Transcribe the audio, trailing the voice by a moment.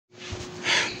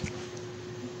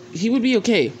he would be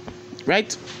okay,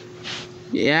 right?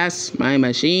 Yes, my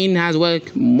machine has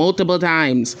worked multiple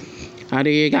times. How do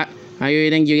you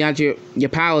think you got your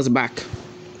powers back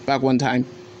one time?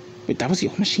 Wait, that was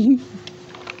your machine?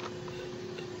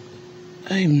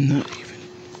 I'm not even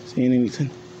saying anything.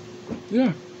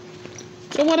 Yeah.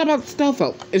 So what about Stealth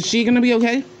Elf? Is she gonna be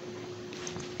okay?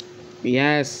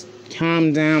 Yes.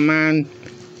 Calm down, man.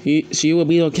 She will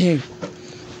be okay.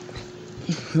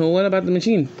 Well, what about the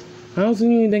machine? How soon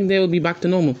do you think they will be back to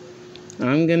normal?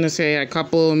 I'm gonna say a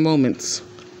couple of moments.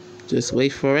 Just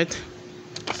wait for it.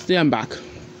 Stand back.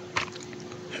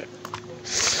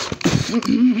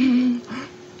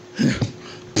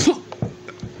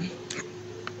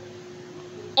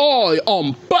 I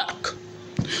am back.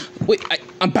 Wait,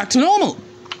 I'm back to normal.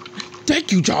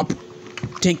 Thank you,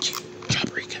 Thank you,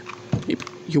 jawbreaker.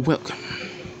 You're welcome.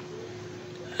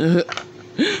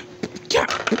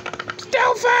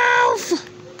 Stealth Elf!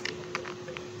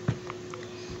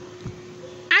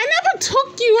 I never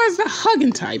took you as the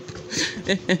hugging type.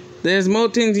 There's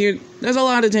a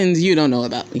lot of things you don't know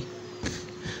about me.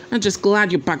 I'm just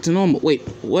glad you're back to normal. Wait,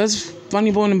 where's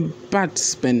Funny Bone and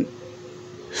Batspin?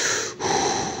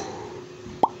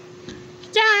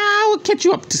 Yeah, I will catch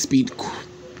you up to speed.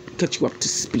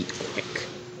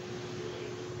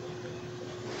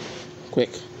 Quick.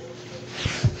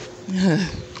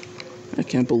 I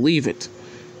can't believe it.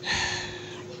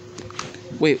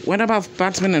 Wait, what about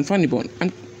Batman and Funny Bone?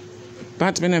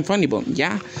 Batman and Funny Bone,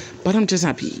 yeah? But I'm just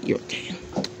happy you're okay.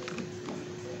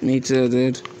 Me too,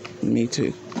 dude. Me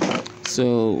too.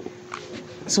 So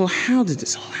how did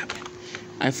this all happen?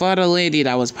 I fought a lady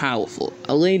that was powerful.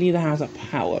 A lady that has a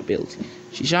power ability.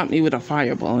 She shot me with a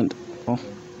fireball and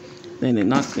then it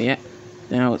knocked me out.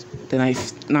 Then I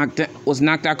was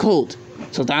knocked out cold.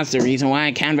 So that's the reason why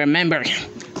I can't remember.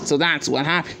 So that's what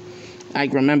happened. I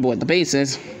remember what the base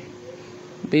is.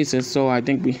 So I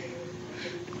think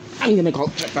I'm gonna call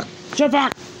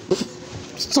Jetpack.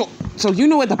 So you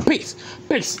know where the base.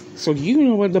 So you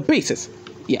know where the base is.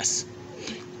 Yes.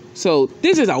 So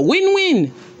this is a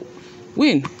win-win.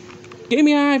 Win. Give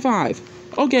me a high five.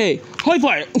 Okay. High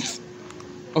five.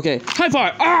 Okay. High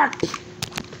five. Ah!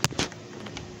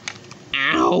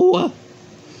 Ow.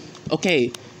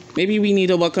 Okay. Maybe we need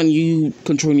to work on you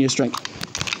controlling your strength.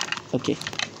 Okay.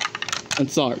 I'm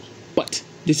sorry, but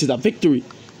this is a victory.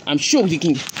 I'm sure you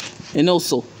can. And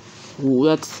also,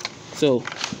 so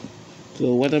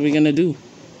what are we gonna do?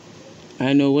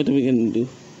 I know what we're gonna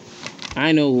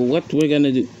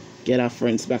do. Get our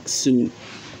friends back soon.